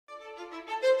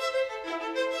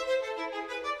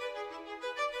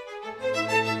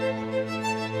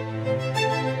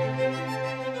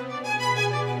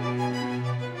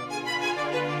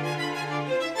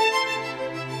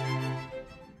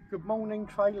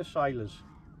trailer sailors,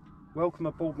 welcome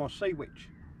aboard my Seawych.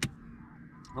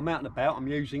 I'm out and about, I'm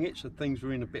using it, so things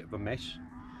are in a bit of a mess.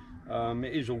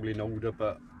 It is all in order,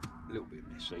 but a little bit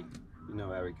messy. You know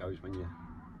how it goes when you're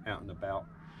out and about.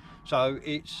 So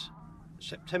it's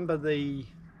September the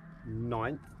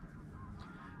 9th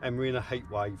and we're in a heat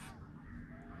wave.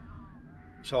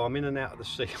 So I'm in and out of the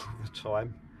sea all the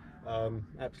time.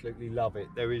 Absolutely love it.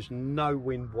 There is no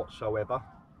wind whatsoever,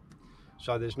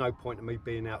 so there's no point in me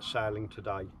being out sailing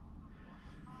today.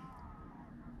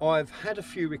 I've had a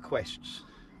few requests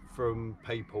from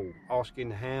people asking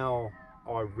how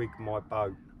I rig my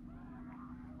boat.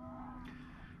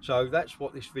 So that's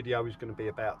what this video is going to be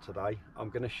about today.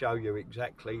 I'm going to show you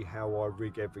exactly how I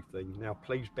rig everything. Now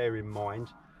please bear in mind,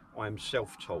 I am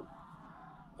self-taught.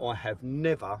 I have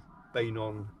never been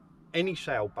on any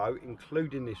sailboat,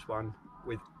 including this one,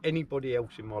 with anybody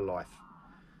else in my life.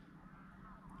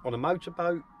 On a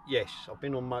motorboat, yes, I've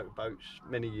been on motorboats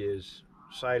many years.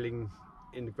 Sailing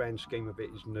in the grand scheme of it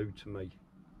is new to me.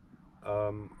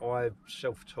 I've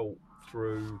self-taught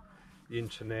through the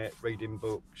internet, reading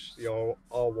books, the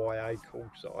RYA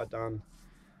course that I've done,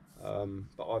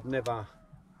 but I've never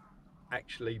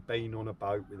actually been on a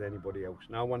boat with anybody else.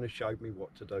 No one has showed me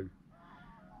what to do.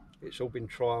 It's all been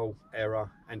trial,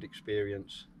 error and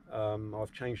experience.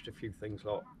 I've changed a few things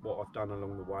like what I've done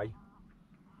along the way.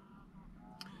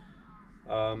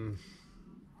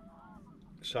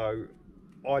 So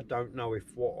I don't know if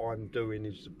what I'm doing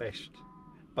is the best,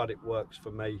 but it works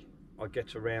for me. I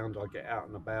get around, I get out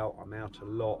and about, I'm out a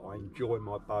lot, I enjoy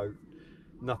my boat.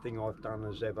 Nothing I've done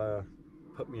has ever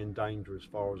put me in danger as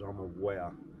far as I'm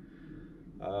aware.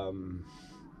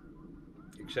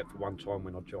 Except for one time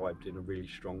when I jibed in a really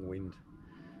strong wind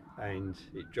and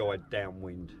it jibed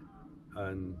downwind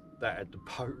and that had the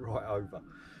boat right over.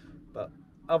 But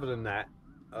other than that,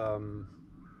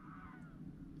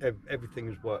 everything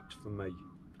has worked for me,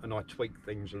 and I tweak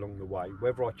things along the way.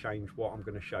 Whether I change what I'm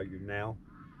going to show you now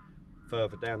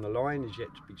further down the line is yet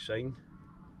to be seen.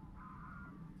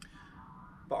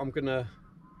 But I'm going to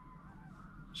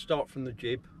start from the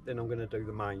jib, then I'm going to do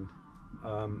the main.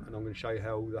 And I'm going to show you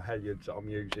how all the halyards that I'm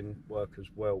using work as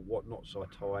well, what knots I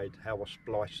tied, how I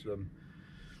splice them,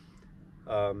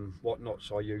 what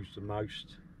knots I use the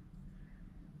most.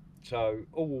 So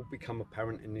all will become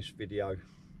apparent in this video.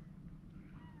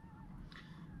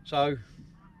 So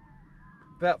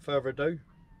without further ado,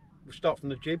 we'll start from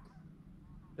the jib.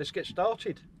 Let's get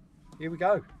started. Here we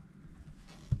go.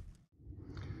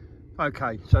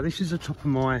 Okay, so this is the top of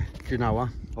my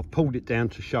genoa. I've pulled it down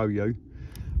to show you.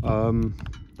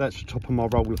 That's the top of my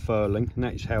roller furling, and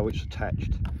that is how it's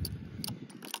attached.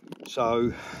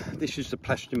 So this is the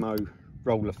Plastimo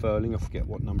roller furling. I forget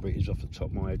what number it is off the top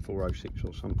of my head, 406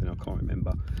 or something, I can't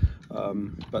remember.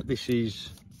 But this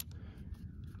is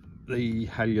the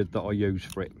halyard that I use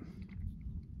for it.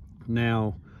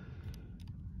 Now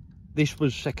this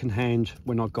was second hand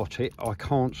when I got it. I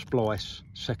can't splice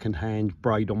second hand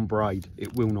braid on braid,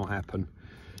 it will not happen.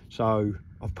 So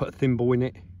I've put a thimble in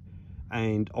it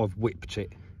and I've whipped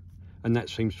it, and that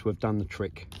seems to have done the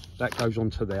trick. That goes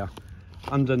onto there.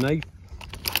 Underneath,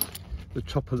 the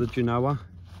top of the genoa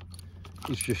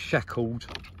is just shackled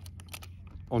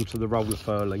onto the roller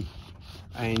furling,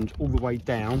 and all the way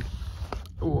down,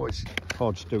 oh, it's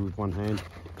hard to do with one hand,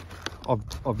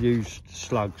 I've used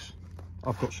slugs.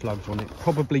 I've got slugs on it.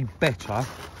 Probably better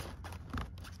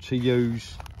to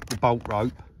use the bolt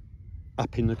rope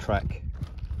up in the track,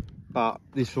 but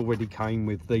this already came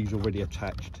with these already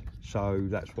attached, so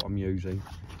that's what I'm using.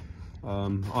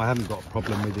 I haven't got a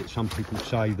problem with it. Some people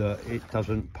say that it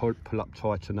doesn't pull up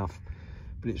tight enough,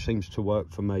 but it seems to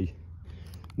work for me.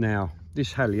 Now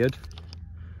this halyard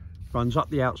runs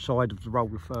up the outside of the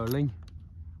roller furling,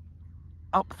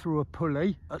 up through a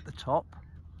pulley at the top,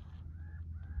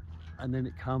 and then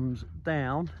it comes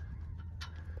down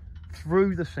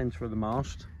through the centre of the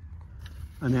mast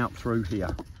and out through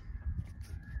here.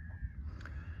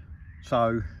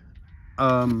 So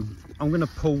I'm going to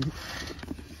pull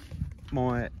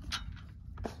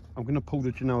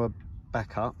the genoa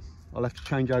back up. I'll have to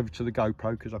change over to the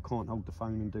GoPro because I can't hold the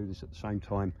phone and do this at the same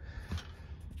time.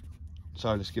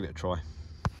 So let's give it a try.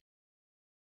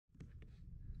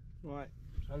 Right,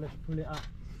 so let's pull it up.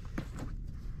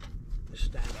 Let's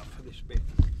stand up for this bit.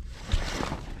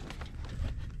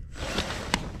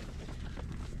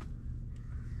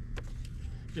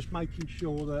 Just making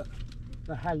sure that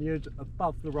the halyard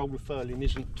above the roller furling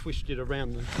isn't twisted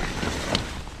around the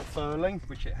furling,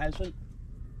 which it hasn't.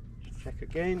 Just check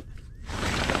again.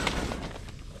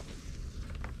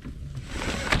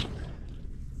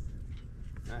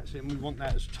 That's it, and we want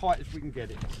that as tight as we can get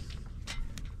it.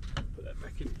 Put that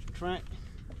back into the track.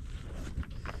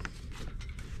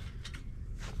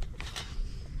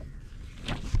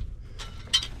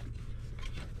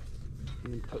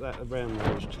 put that around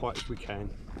there as tight as we can.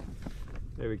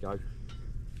 There we go.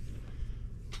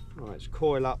 Right, let's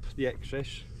coil up the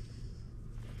excess.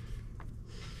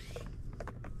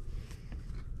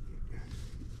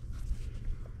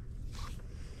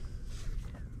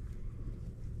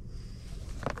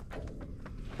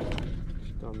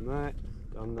 Done that,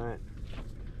 done that,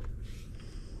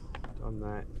 done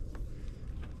that,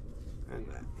 and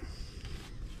that.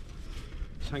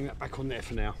 Let's hang that back on there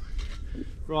for now.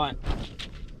 Right,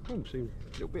 oh, see,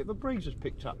 a little bit of a breeze has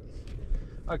picked up.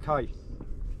 Okay,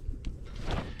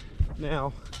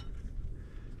 now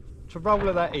to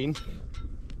roller that in,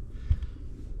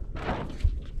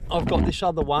 I've got this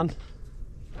other one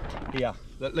here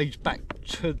that leads back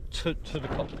to the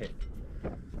cockpit.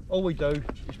 All we do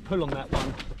is pull on that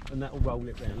one and that will roll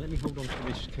it round. Let me hold on to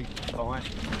this to keep it tight.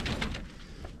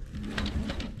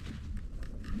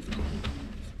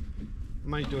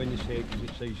 I'm only doing this here because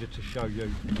it's easier to show you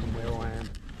from where I am.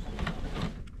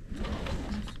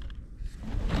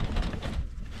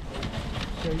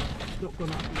 See, it's not gone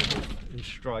up level and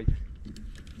straight.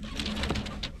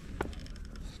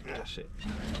 That's it.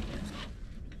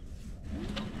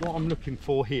 What I'm looking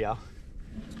for here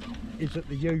is that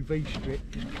the UV strip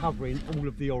is covering all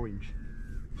of the orange.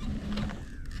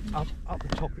 Up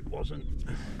the top it wasn't.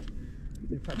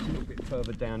 In fact, a little bit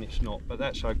further down it's not, but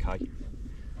that's okay.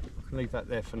 I can leave that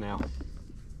there for now.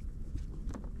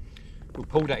 We'll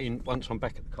pull that in once I'm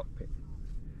back at the cockpit.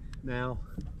 Now,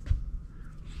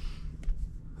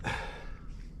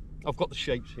 I've got the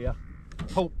sheets here,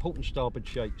 port and starboard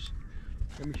sheets.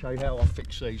 Let me show you how I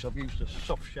fix these. I've used a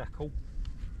soft shackle.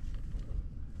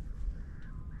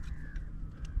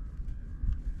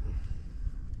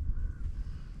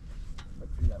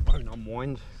 Hopefully that won't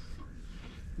unwind.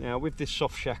 Now with this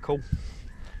soft shackle,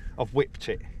 I've whipped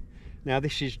it. Now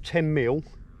this is 10mm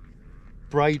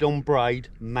braid on braid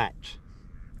mat,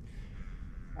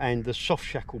 and the soft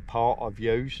shackle part I've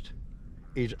used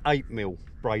is 8mm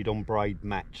braid on braid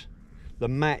mat. The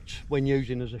mat, when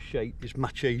using as a sheet, is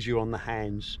much easier on the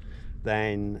hands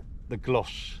than the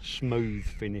gloss smooth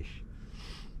finish.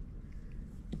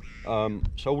 So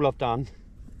all I've done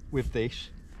with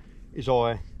this is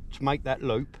to make that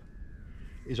loop,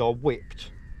 is I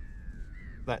whipped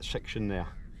that section there,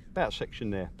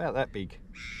 about that big.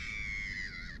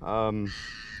 And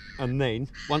then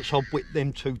once I've whipped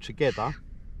them two together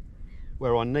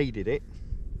where I needed it,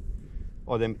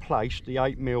 I then placed the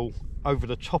 8mm over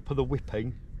the top of the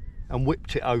whipping and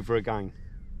whipped it over again,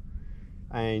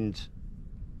 and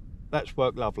that's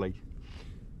worked lovely.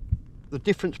 The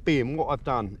difference being, what I've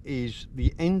done is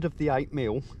the end of the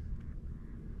 8mm,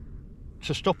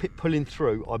 to stop it pulling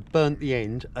through, I burnt the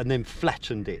end and then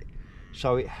flattened it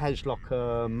so it has like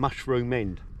a mushroom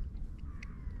end.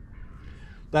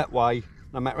 That way,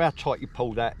 no matter how tight you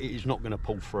pull that, it is not going to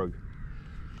pull through.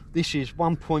 This is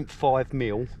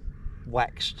 1.5mm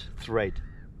waxed thread,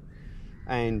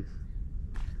 and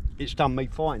it's done me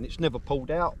fine. It's never pulled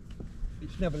out,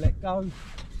 it's never let go,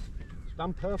 it's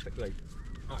done perfectly.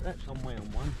 Right, that's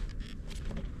unwound one.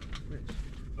 Let's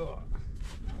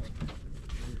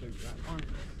undo that one.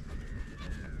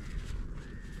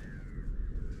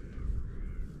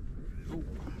 Ooh.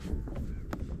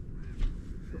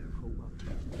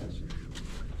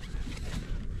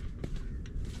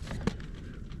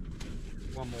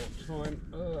 One more time.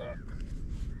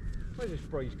 Where's this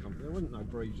breeze come from? There wasn't no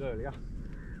breeze earlier.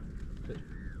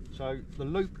 So the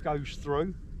loop goes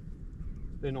through,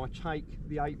 then I take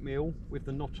the 8mm with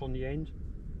the knot on the end,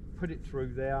 put it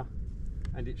through there,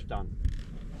 and it's done.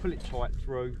 Pull it tight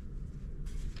through,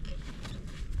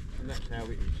 and that's how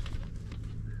it is.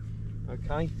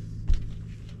 Okay,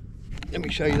 let me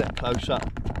show you that close up.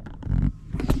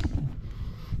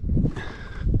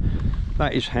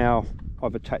 That is how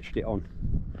I've attached it on.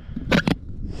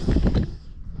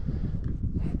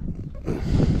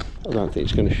 I don't think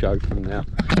it's going to show from now,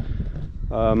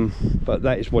 but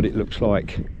that is what it looks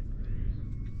like,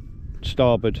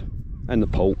 starboard and the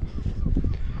port.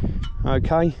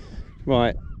 Okay,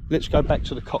 right, let's go back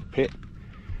to the cockpit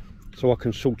so I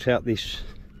can sort out this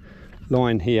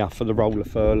line here for the roller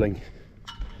furling.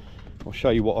 I'll show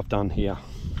you what I've done here.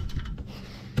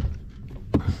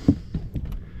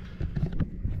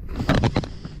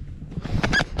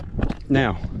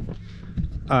 Now,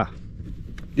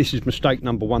 this is mistake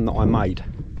number one that I made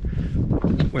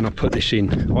when I put this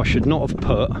in. I should not have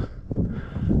put,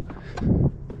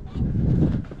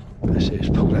 let's see, let's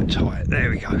pull that tight, there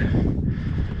we go.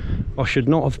 I should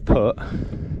not have put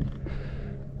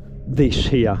this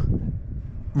here.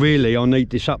 Really, I need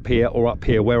this up here or up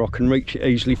here where I can reach it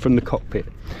easily from the cockpit,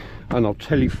 and I'll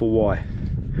tell you for why.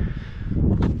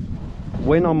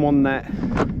 when I'm on that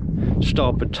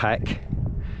starboard tack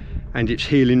and it's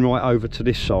heeling right over to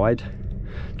this side,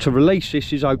 to release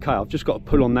this is okay. I've just got to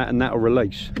pull on that and that'll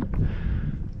release.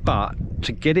 But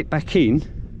to get it back in,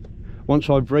 once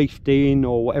I've reefed in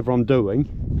or whatever I'm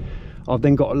doing, I've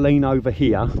then got to lean over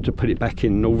here to put it back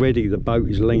in, and already the boat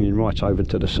is leaning right over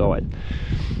to the side.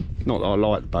 Not that I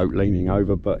like the boat leaning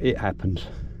over, but it happens.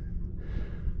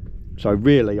 So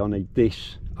really I need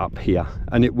this up here,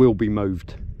 and it will be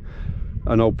moved,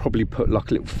 and I'll probably put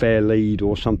like a little fair lead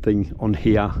or something on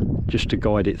here just to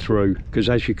guide it through, because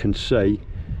as you can see,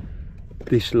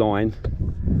 this line,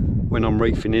 when I'm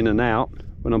reefing in and out,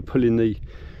 when I'm pulling the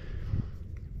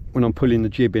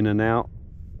jib in and out,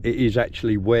 it is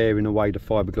actually wearing away the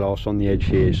fiberglass on the edge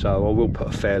here, so I will put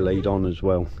a fair lead on as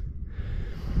well.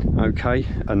 Okay,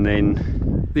 and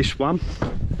then this one,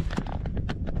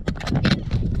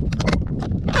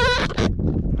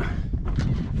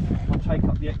 I'll take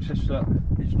up the excess that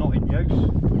is not in use,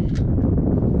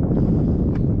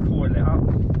 coil it up,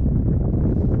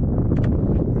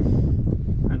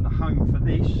 and the home for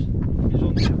this is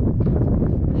on there.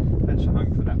 That's the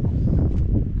home for that one.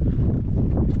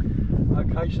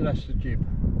 Okay, so that's the jib.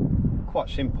 Quite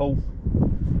simple.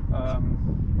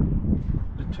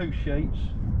 The two sheets.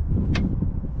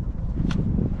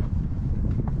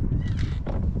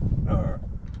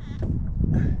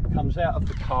 Comes out of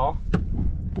the car.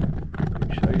 Let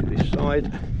me show you this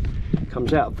side.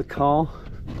 Comes out of the car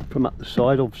from up the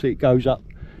side. Obviously it goes up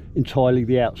entirely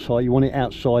the outside. You want it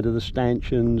outside of the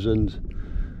stanchions and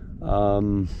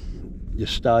your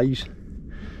stays.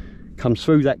 Comes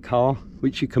through that car,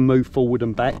 which you can move forward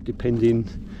and back depending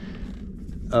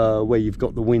where you've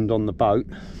got the wind on the boat.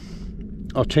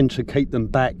 I tend to keep them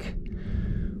back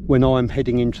when I'm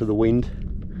heading into the wind,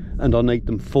 and I need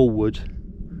them forward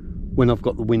when I've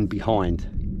got the wind behind.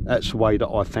 That's the way that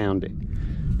I found it.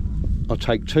 I'll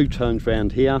take 2 turns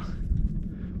round here,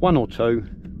 1 or 2,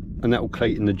 and that will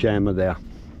cleat in the jammer there.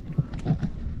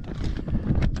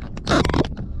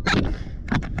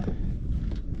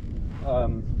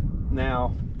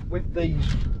 Now with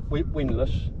these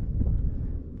windlass,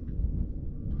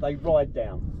 they ride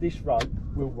down. This rope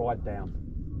will ride down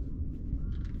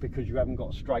because you haven't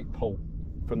got a straight pull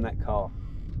from that car.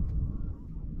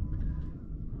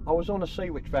 I was on a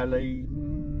Seawych Valley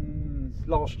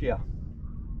last year,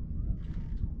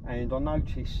 and I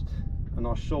noticed and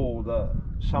I saw that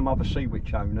some other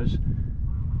Seawych owners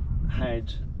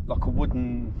had like a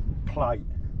wooden plate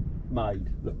made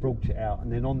that brought it out,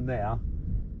 and then on there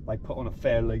they put on a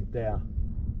fair lead there,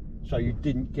 so you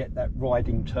didn't get that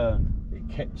riding turn. It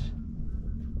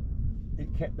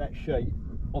kept that sheet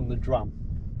on the drum.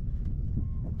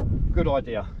 Good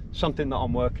idea, something that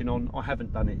I'm working on. I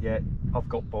haven't done it yet, I've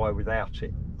got by without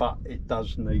it, but it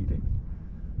does need it.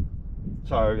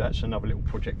 So that's another little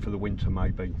project for the winter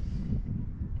maybe.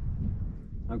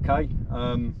 Okay,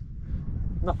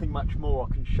 nothing much more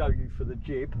I can show you for the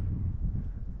jib.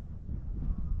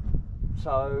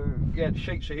 So yeah, the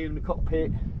sheets are here in the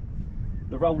cockpit.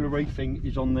 The roller reefing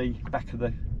is on the back of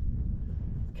the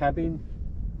cabin,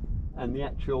 and the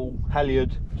actual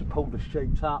halyard to pull the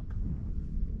sheet up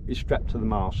is strapped to the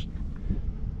mast.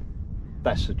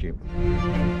 That's the jib.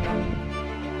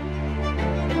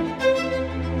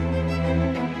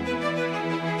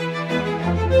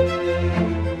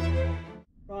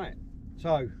 Right,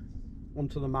 so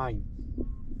onto the main.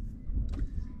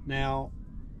 Now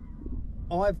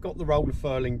I've got the roller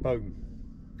furling boom.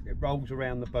 It rolls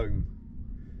around the boom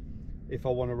if I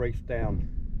want to reef down.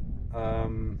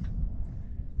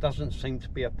 Doesn't seem to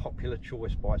be a popular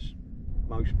choice by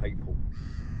most people.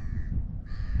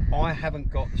 I haven't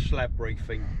got the slab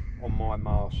reefing on my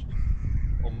mast,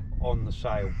 on the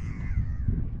sail.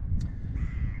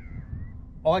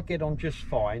 I get on just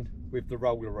fine with the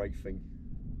roller reefing.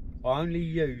 I only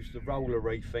use the roller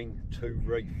reefing to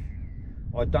reef.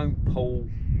 I don't pull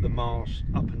the mast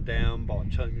up and down by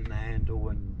turning the handle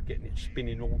and getting it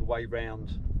spinning all the way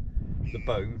round the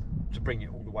boom to bring it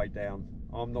all the way down.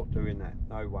 I'm not doing that,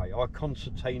 no way. I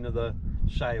concertina the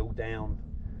sail down,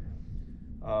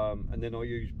 and then I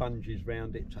use bungees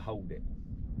round it to hold it,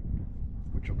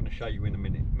 which I'm going to show you in a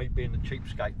minute. Me being the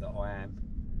cheapskate that I am,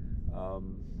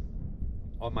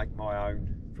 I make my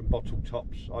own from bottle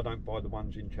tops. I don't buy the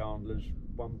ones in Chandler's,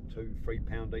 £1, £2,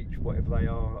 £3 each, whatever they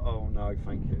are. Oh no,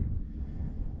 thank you.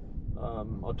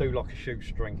 I do like a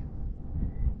shoestring,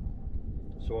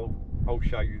 so I'll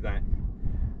show you that.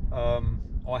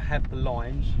 I have the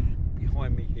lines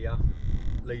behind me here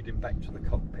leading back to the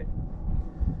cockpit.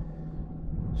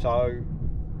 So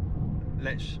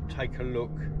let's take a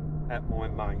look at my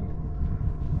main.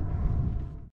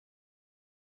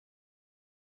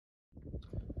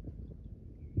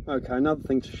 Okay, another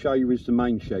thing to show you is the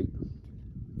main sheet.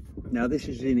 Now this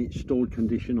is in its stored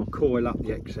condition. I'll coil up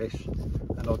the excess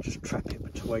and I'll just trap it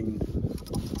between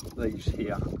these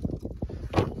here.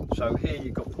 So here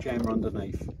you've got the jammer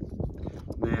underneath.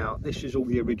 Now this is all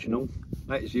the original.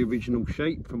 That is the original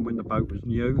sheet from when the boat was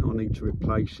new. I need to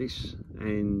replace this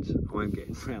and I'm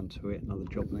getting round to it. Another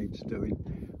job needs doing,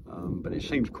 but it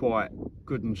seems quite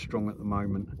good and strong at the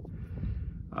moment.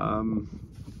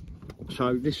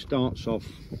 So this starts off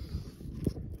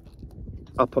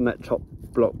up on that top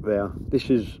block there. This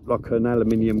is like an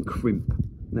aluminium crimp.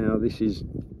 Now this is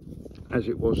as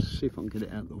it was. See if I can get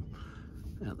it out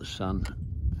the sun.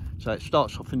 So it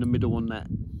starts off in the middle on that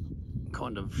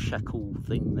kind of shackle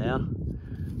thing there,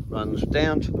 runs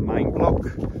down to the main block,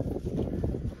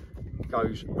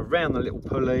 goes around the little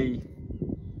pulley,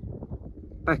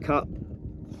 back up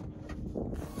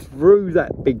through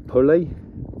that big pulley,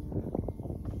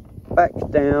 back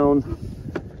down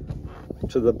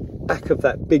to the back of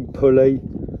that big pulley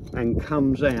and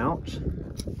comes out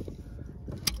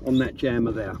on that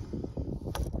jammer there.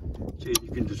 See,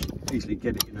 you can just easily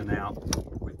get it in and out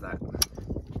with that.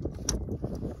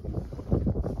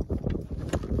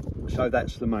 So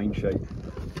that's the main sheet.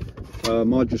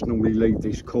 I just normally leave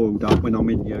this coiled up when I'm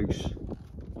in use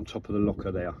on top of the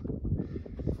locker there.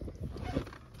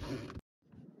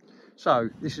 So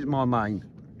this is my main.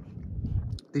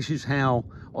 This is how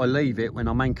I leave it when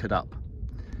I'm anchored up.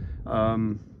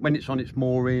 When it's on its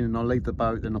mooring and I leave the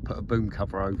boat, then I put a boom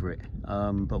cover over it.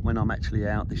 But when I'm actually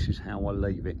out, this is how I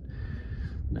leave it.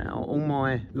 Now all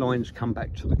my lines come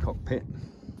back to the cockpit.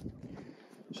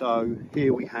 So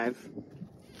here we have,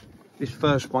 this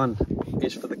first one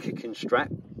is for the kicking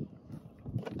strap.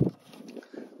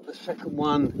 The second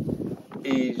one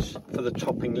is for the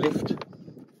topping lift.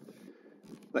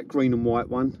 That green and white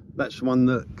one, that's the one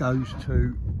that goes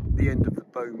to the end of the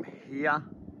boom here.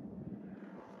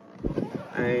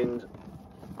 And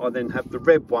I then have the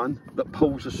red one that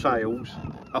pulls the sails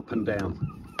up and down.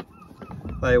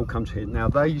 They all come to here. Now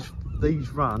these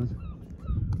run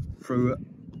through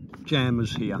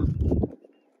jammers here,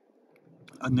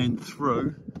 and then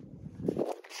through,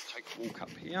 take a walk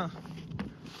up here,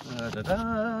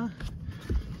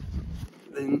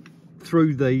 then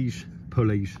through these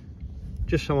pulleys,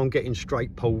 just so I'm getting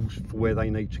straight pulls for where they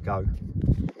need to go.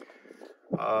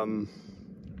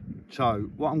 So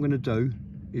what I'm going to do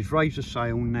is raise the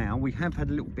sail now. We have had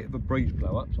a little bit of a breeze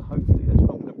blow up, so hopefully that's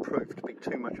not going to prove to be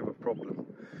too much of a problem.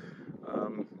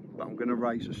 But I'm going to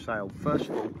raise the sail. First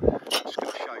of all, I'm just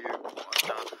going to show you what I've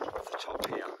done off the top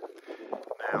here.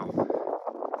 Now,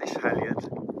 this halyard,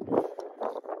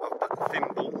 I've put the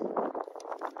thimble,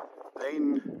 then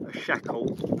a shackle,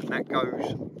 and that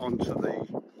goes onto the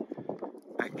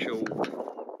actual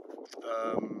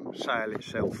sail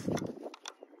itself.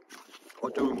 I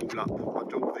do them all up. I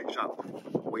do all these up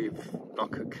with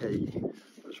like a key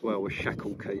as well, a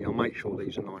shackle key. I'll make sure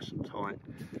these are nice and tight.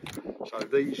 So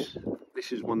this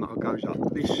is one that goes up.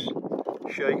 This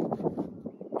sheet,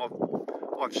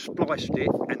 I've spliced it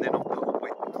and then I've put a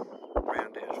whip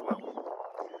around it as well.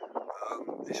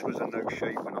 This was a new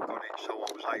sheet when I got it, so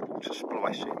I was able to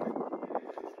splice it.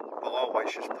 But I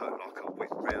always just put like a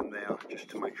whip around there just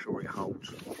to make sure it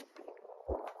holds.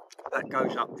 That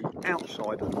goes up the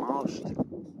outside of the mast,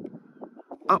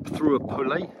 up through a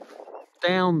pulley,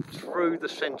 down through the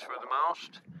centre of the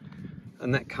mast,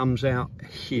 and that comes out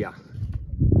here.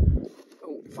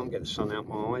 Oh, if I can get the sun out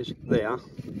my eyes, there,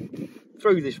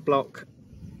 through this block,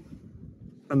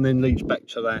 and then leads back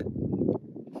to that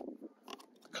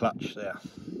clutch there.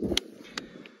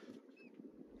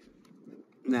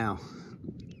 Now,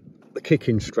 the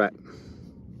kicking strap.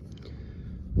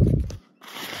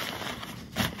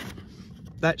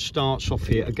 That starts off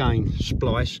here again,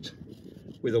 spliced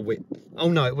with a whip. Oh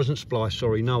no, it wasn't spliced,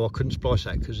 sorry. No, I couldn't splice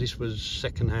that because this was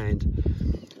second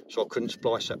hand. So I couldn't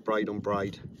splice that braid on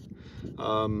braid.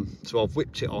 So I've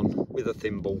whipped it on with a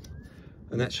thimble,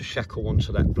 and that's a shackle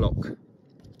onto that block.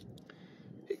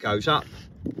 It goes up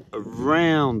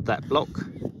around that block,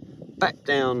 back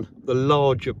down the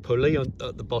larger pulley at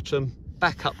the bottom,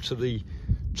 back up to the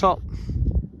top,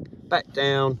 back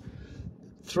down,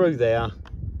 through there,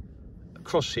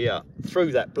 across here,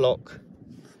 through that block,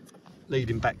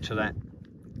 leading back to that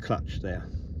clutch there.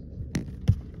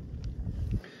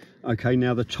 Okay,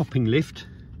 now the topping lift,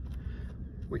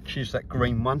 which is that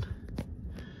green one,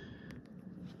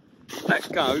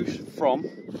 that goes from,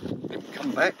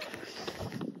 come back,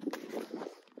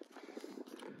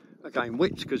 again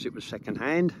whipped because it was second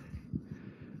hand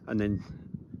and then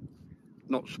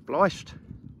not spliced.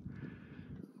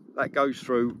 That goes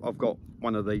through, I've got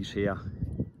one of these here,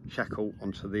 shackle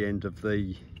onto the end of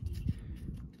the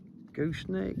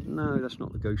gooseneck. No, that's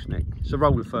not the gooseneck. It's a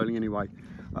roller furling anyway.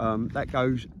 That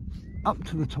goes up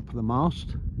to the top of the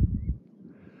mast.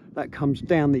 That comes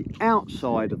down the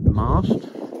outside of the mast.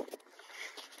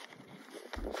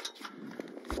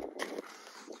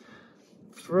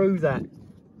 Through that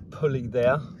pulley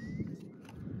there.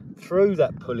 Through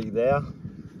that pulley there.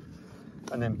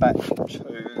 And then back to touch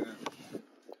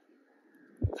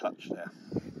there.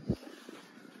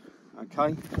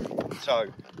 Okay, so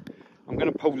I'm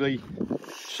going to pull the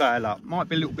sail up. Might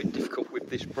be a little bit difficult with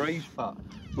this breeze, but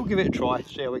we'll give it a try,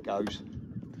 see how it goes.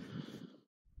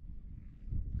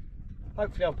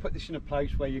 Hopefully I'll put this in a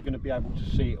place where you're going to be able to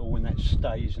see it all and that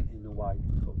stay isn't in the way,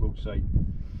 but we'll see.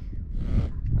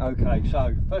 Okay,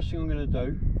 so first thing I'm going to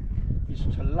do is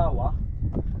to lower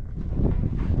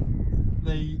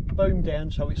the boom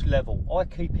down so it's level. I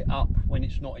keep it up when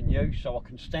it's not in use so I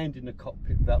can stand in the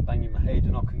cockpit without banging my head,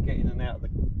 and I can get in and out of the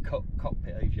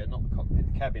cockpit easier, not the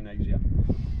cockpit, the cabin easier.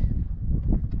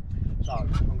 So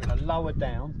I'm going to lower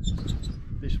down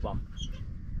this one.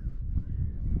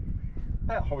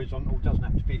 About horizontal, doesn't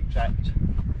have to be exact,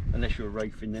 unless you're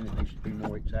reefing, then it needs to be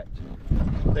more exact.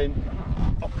 Then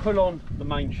I'll pull on the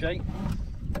main sheet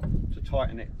to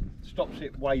tighten it, stops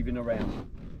it waving around.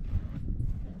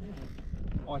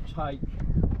 I take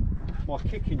my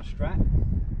kicking strap,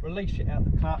 release it out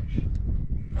the clutch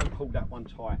and pull that one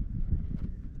tight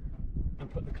and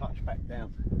put the clutch back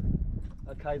down.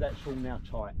 Okay, that's all now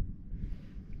tight.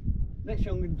 Next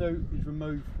thing I'm going to do is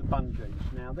remove the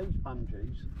bungees. Now these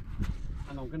bungees,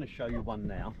 and I'm going to show you one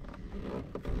now,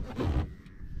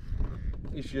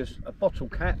 is just a bottle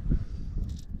cap,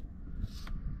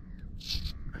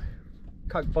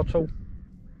 Coke bottle,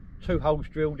 2 holes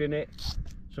drilled in it,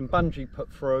 some bungee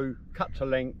put through, cut to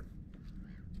length,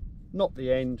 not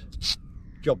the end,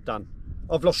 job done.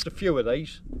 I've lost a few of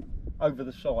these over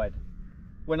the side.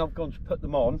 When I've gone to put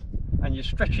them on and you're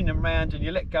stretching them around and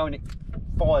you let go and it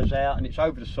fires out and it's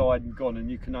over the side and gone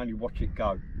and you can only watch it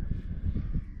go.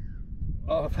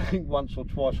 I think once or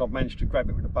twice I've managed to grab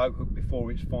it with a boat hook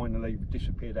before it's finally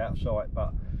disappeared out of sight,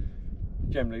 but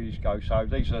generally these go. So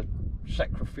these are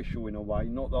sacrificial in a way,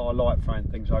 not that I like throwing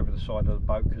things over the side of the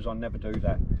boat because I never do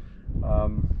that,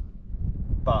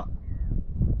 but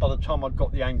by the time I've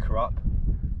got the anchor up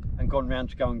and gone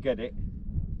round to go and get it,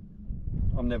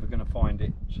 I'm never going to find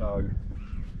it. So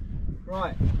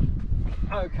right,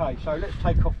 okay, so let's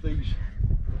take off these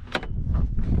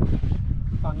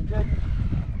bungees.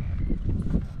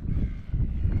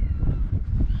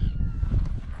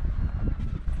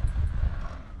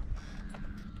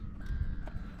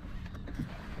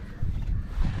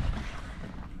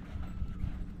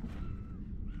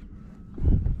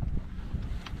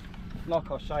 Like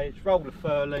I say, it's roller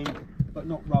furling, but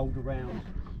not rolled around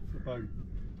the boat.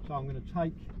 So I'm going to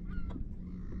take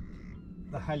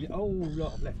the halyard. Oh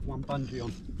look, I've left one bungee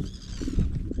on.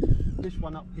 This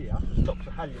one up here stops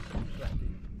the halyard from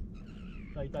flapping,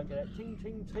 so you don't get that ting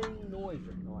ting ting noise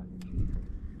at night.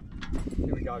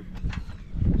 Here we go.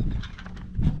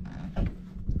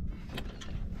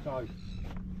 So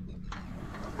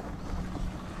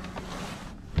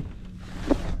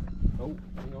oh,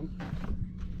 hang on.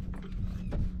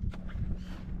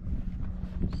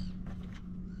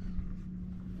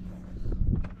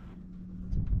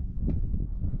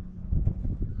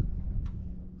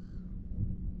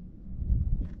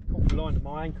 Line of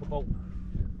my anchor bolt.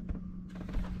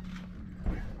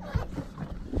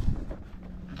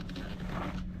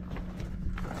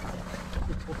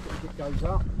 Just watch it as it goes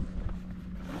up.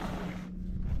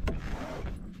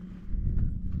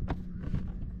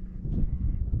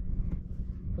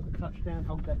 Put the clutch down,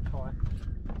 hold that tight.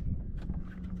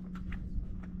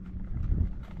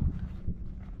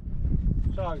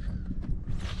 So,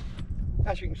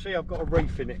 as you can see, I've got a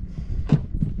reef in it.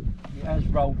 It has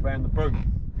rolled around the boom.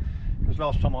 Because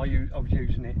last time I was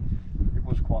using it, it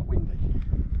was quite windy.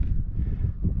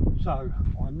 So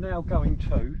I'm now going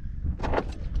to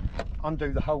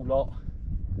undo the whole lot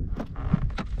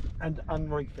and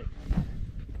unreef it.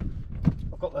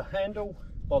 I've got the handle,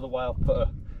 by the way I've put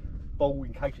a ball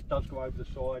in case it does go over the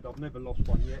side. I've never lost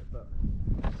one yet, but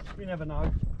you never know.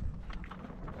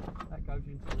 That goes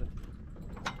into the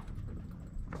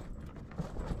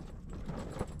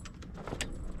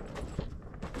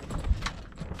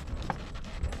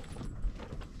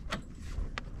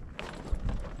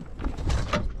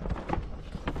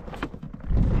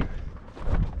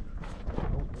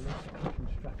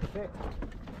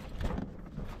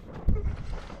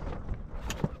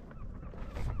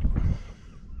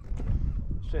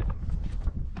That's it.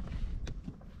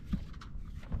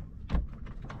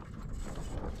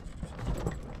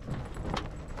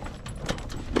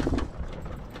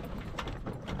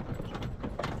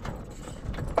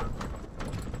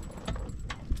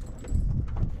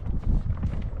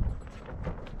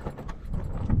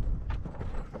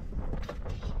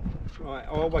 Right,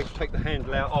 I always take the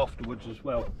handle out afterwards as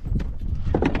well.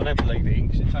 I never leave it in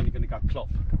because it's only going to go plop.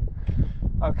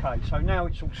 Okay, so now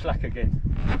it's all slack again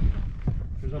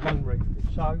because I've unreefed it.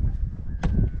 So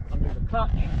undo the clutch,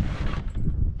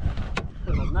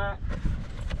 pull on that.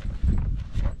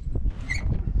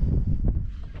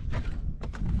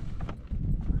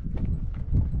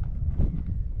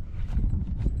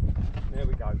 There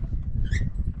we go.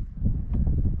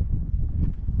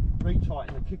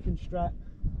 Retighten the kicking strap.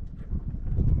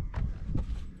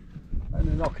 And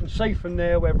then I can see from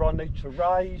there whether I need to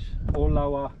raise or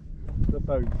lower the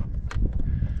boom.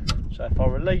 So if I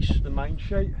release the main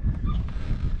sheet,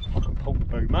 I can pull the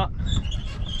boom up.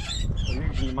 Or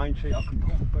using the main sheet, I can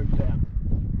pull the boom down.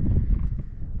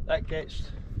 That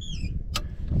gets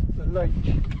the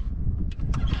leech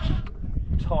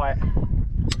tight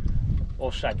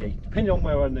or saggy, depending on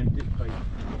where I need it to be.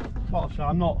 Like I say,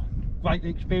 I'm not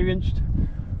greatly experienced.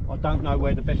 I don't know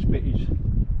where the best bit is.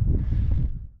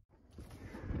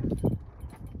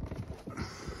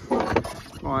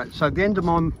 Right, so the end of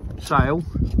my sail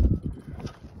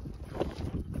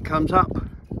comes up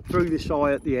through this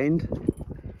eye at the end,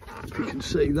 if you can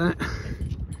see that.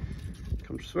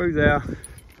 Comes through there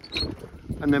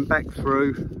and then back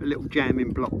through a little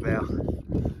jamming block there,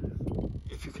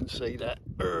 if you can see that.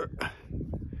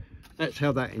 That's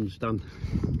how that end's done.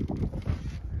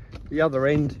 The other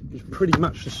end is pretty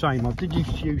much the same. I did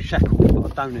used to use shackles,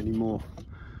 but I don't anymore.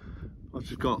 I've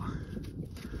just got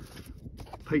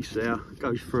piece there,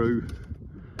 goes through,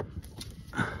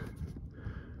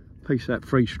 piece of that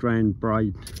 3-strand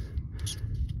braid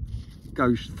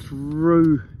goes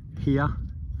through here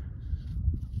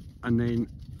and then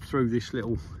through this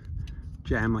little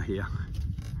jammer here,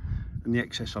 and the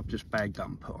excess I've just bagged up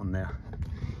and put on there.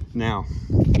 Now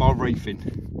my reefing,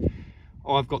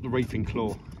 I've got the reefing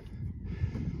claw,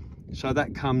 so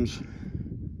that comes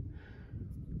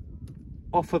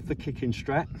off of the kicking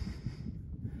strap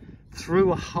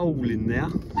through a hole in there.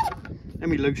 Let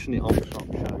me loosen it off so I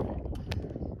can show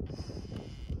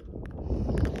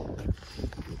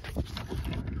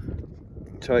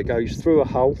you. So it goes through a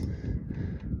hole,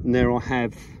 and there I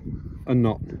have a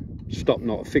knot, stop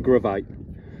knot, a figure of 8,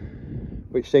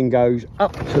 which then goes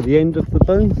up to the end of the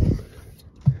boom,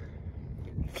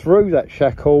 through that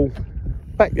shackle,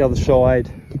 back the other side,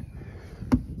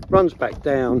 runs back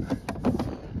down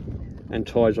and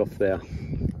ties off there.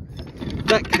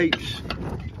 That keeps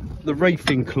the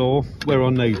reefing claw where I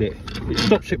need it. It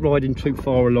stops it riding too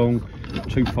far along,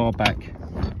 too far back.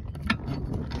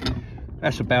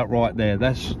 That's about right there.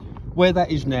 That's where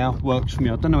that is now, works for me.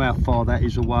 I don't know how far that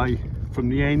is away from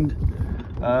the end.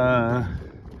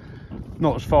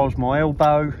 Not as far as my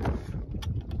elbow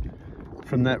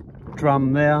from that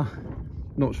drum there.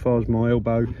 Not as far as my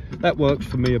elbow. That works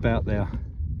for me about there.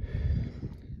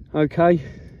 Okay,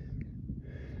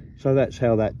 so that's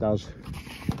how that does.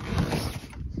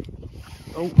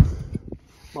 Oh,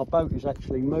 my boat is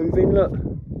actually moving. Look at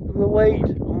the weed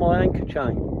on my anchor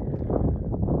chain.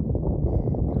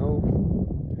 Oh,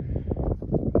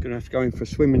 gonna have to go in for a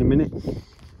swim in a minute.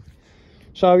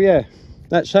 So yeah,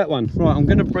 that's that one. Right, I'm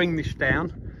gonna bring this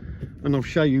down and I'll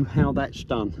show you how that's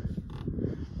done.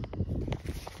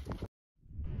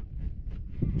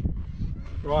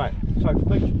 Right, so for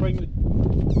me to bring the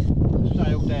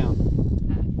sail down,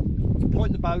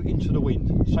 point the boat into the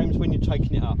wind, same as when you're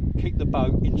taking it up. Keep the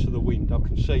boat into the wind. I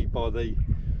can see by the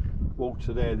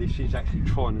water there, this is actually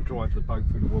trying to drive the boat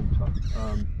through the water.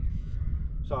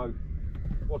 So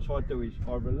what I do is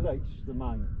I release the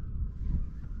main.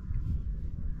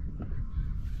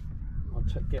 I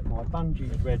get my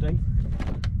bungees ready.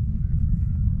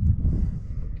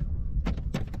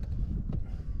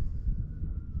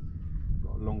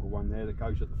 Got a longer one there that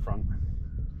goes at the front.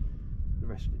 The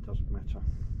rest of it doesn't matter.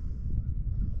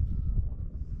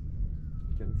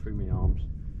 Getting through my arms.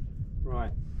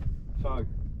 Right, so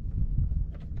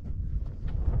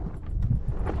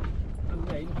and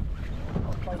then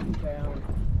I'll fold it down,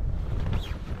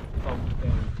 fold it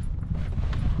down,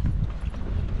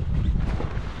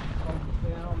 fold it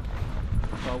down,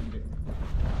 fold it,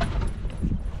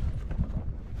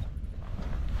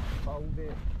 fold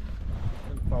it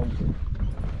and fold it,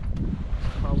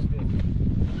 fold it and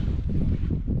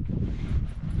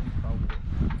fold it.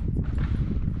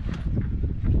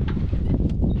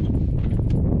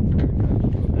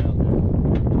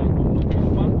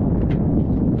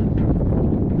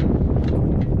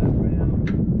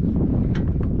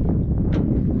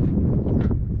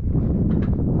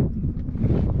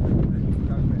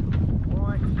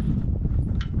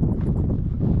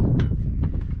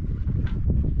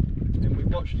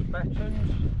 Watch the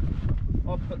battens.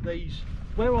 I'll put these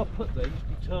where I put these is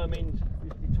determined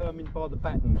by the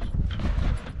battens,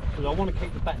 because I want to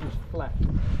keep the battens flat.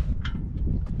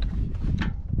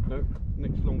 So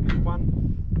next longest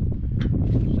one,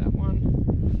 that's that one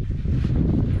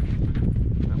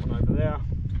over there,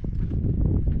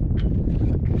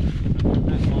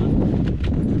 that one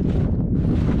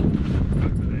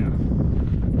over there.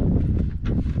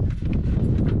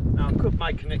 Now I could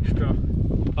make an extra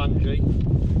bungee,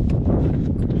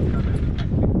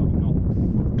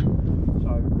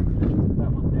 so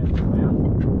that one down there.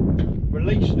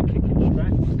 Release the kicking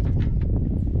strap.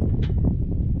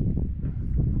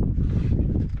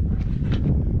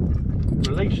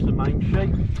 Release the main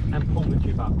sheet and pull the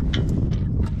jib up.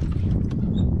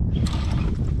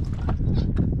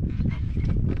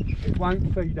 It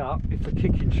won't feed up if the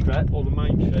kicking strap or the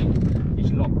main sheet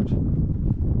is locked.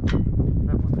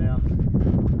 That one there,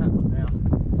 that one there,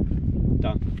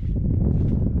 done.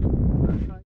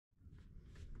 Okay.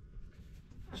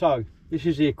 So this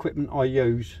is the equipment I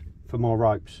use for my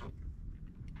ropes.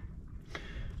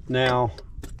 Now,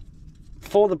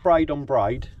 for the braid on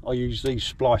braid, I use these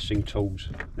splicing tools.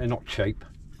 They're not cheap.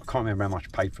 I can't remember how much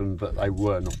I paid for them, but they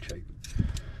were not cheap.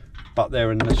 But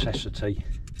they're a necessity.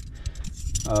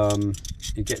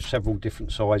 You get several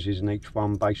different sizes in each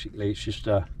one. Basically, it's just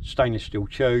a stainless steel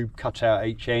tube, cut out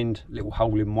each end, little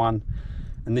hole in one.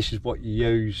 And this is what you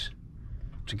use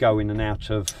to go in and out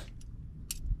of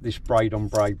this braid on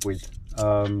braid with.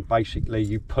 Basically,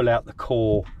 you pull out the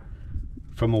core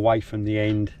from away from the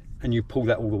end, and you pull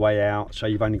that all the way out, so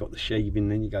you've only got the sheathing,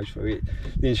 then you go through it.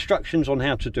 The instructions on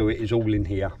how to do it is all in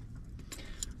here.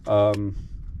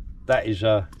 That is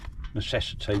a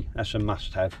necessity, that's a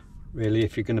must-have really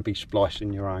if you're going to be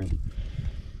splicing your own.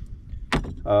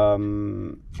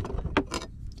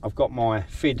 I've got my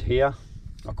fid here.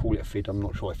 I call it a fid, I'm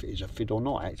not sure if it is a fid or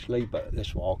not actually, but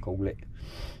that's what I'll call it.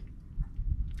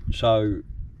 So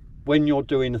when you're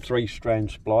doing a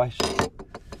 3-strand splice,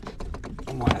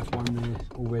 I might have one there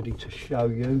all ready to show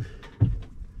you.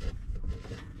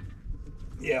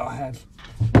 Yeah, I have.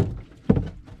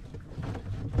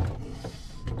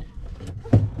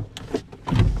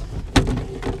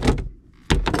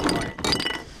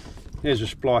 Here's a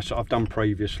splice that I've done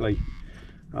previously.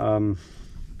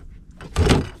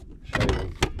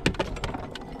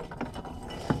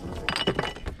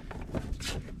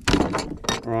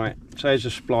 Right, so here's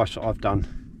a splice that I've done.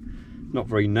 Not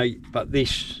very neat, but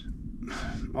this,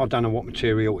 I don't know what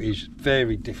material it is.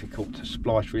 Very difficult to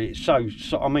splice really. It's so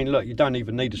I mean, look, you don't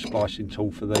even need a splicing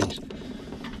tool for these.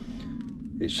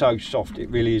 It's so soft,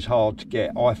 it really is hard to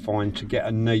get, I find, to get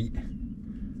a neat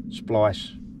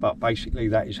splice. But basically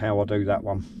that is how I do that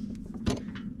one.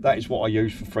 That is what I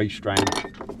use for 3 strands.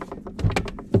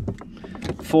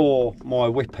 For my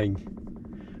whipping,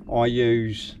 I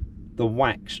use the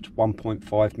waxed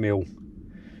 1.5mm.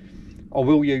 I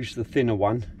will use the thinner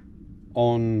one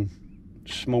on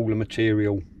smaller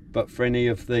material, but for any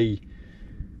of the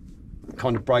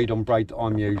kind of braid on braid that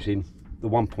I'm using, the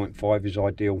 1.5 is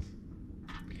ideal.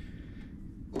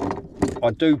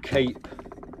 I do keep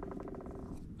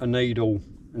a needle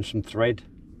and some thread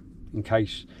in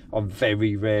case I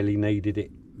very rarely needed it,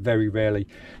 very rarely.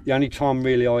 The only time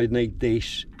really I need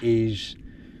this is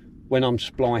when I'm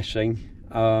splicing.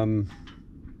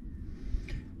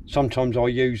 Sometimes I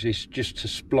use this just to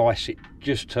splice it,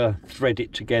 just to thread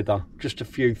it together, just a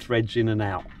few threads in and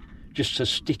out, just to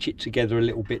stitch it together a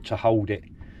little bit to hold it.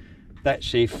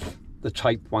 That's if the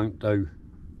tape won't do.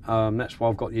 That's why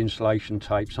I've got the insulation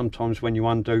tape. Sometimes when you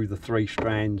undo the 3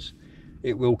 strands,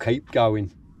 it will keep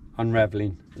going,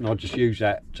 unraveling, and I just use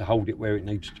that to hold it where it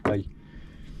needs to be.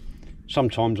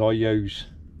 Sometimes I use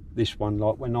this one,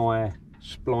 like when I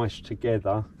splice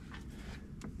together,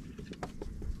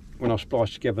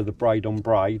 the braid on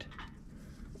braid,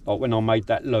 like when I made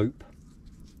that loop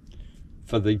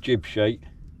for the jib sheet,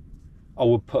 I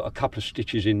would put a couple of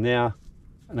stitches in there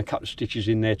and a couple of stitches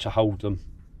in there to hold them,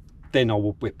 then I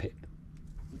would whip it.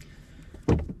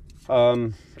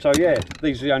 So yeah,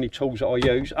 these are the only tools that I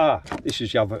use. This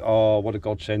is the other, oh what a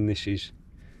godsend, this is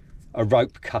a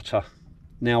rope cutter.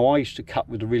 Now I used to cut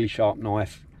with a really sharp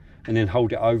knife and then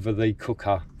hold it over the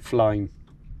cooker flame,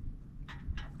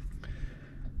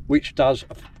 which does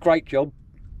a great job,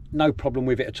 no problem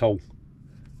with it at all.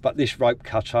 But this rope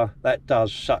cutter, that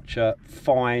does such a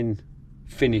fine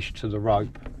finish to the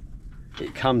rope.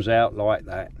 It comes out like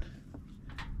that,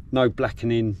 no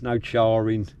blackening, no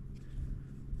charring,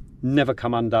 never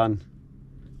come undone.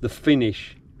 The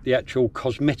finish, the actual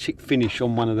cosmetic finish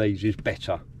on one of these is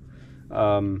better.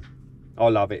 I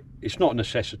love it. It's not a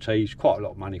necessity, it's quite a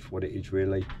lot of money for what it is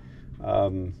really,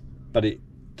 but it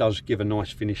does give a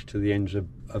nice finish to the ends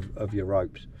of your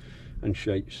ropes and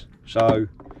sheets. So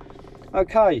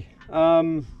okay,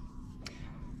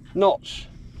 knots.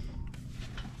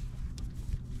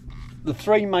 The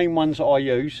three main ones that I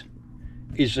use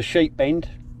is the sheet bend,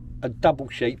 a double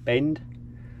sheet bend,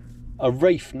 a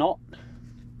reef knot,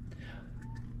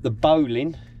 the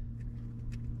bowline,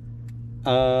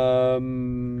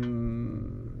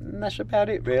 that's about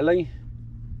it really.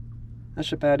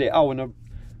 That's about it. Oh, and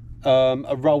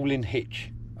a rolling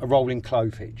hitch, a rolling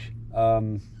clove hitch.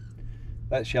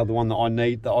 That's the other one that I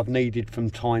need, that I've needed from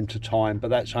time to time, but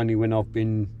that's only when I've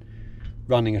been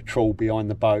running a trawl behind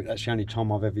the boat. That's the only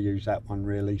time I've ever used that one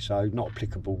really, so not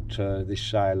applicable to this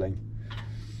sailing.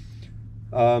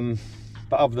 But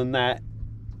other than that,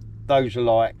 those are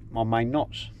like my main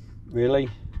knots really.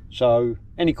 So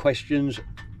any questions,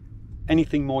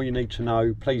 anything more you need to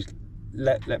know, please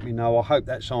let me know. I hope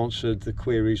that's answered the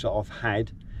queries that I've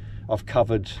had. I've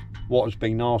covered what has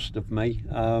been asked of me.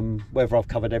 Whether I've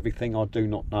covered everything, I do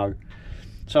not know.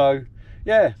 So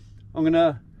yeah, I'm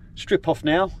gonna strip off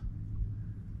now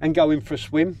and go in for a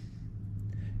swim.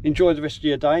 Enjoy the rest of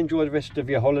your day, enjoy the rest of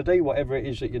your holiday, whatever it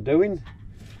is that you're doing.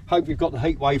 Hope you've got the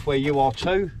heat wave where you are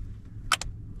too.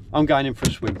 I'm going in for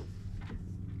a swim.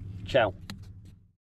 Ciao.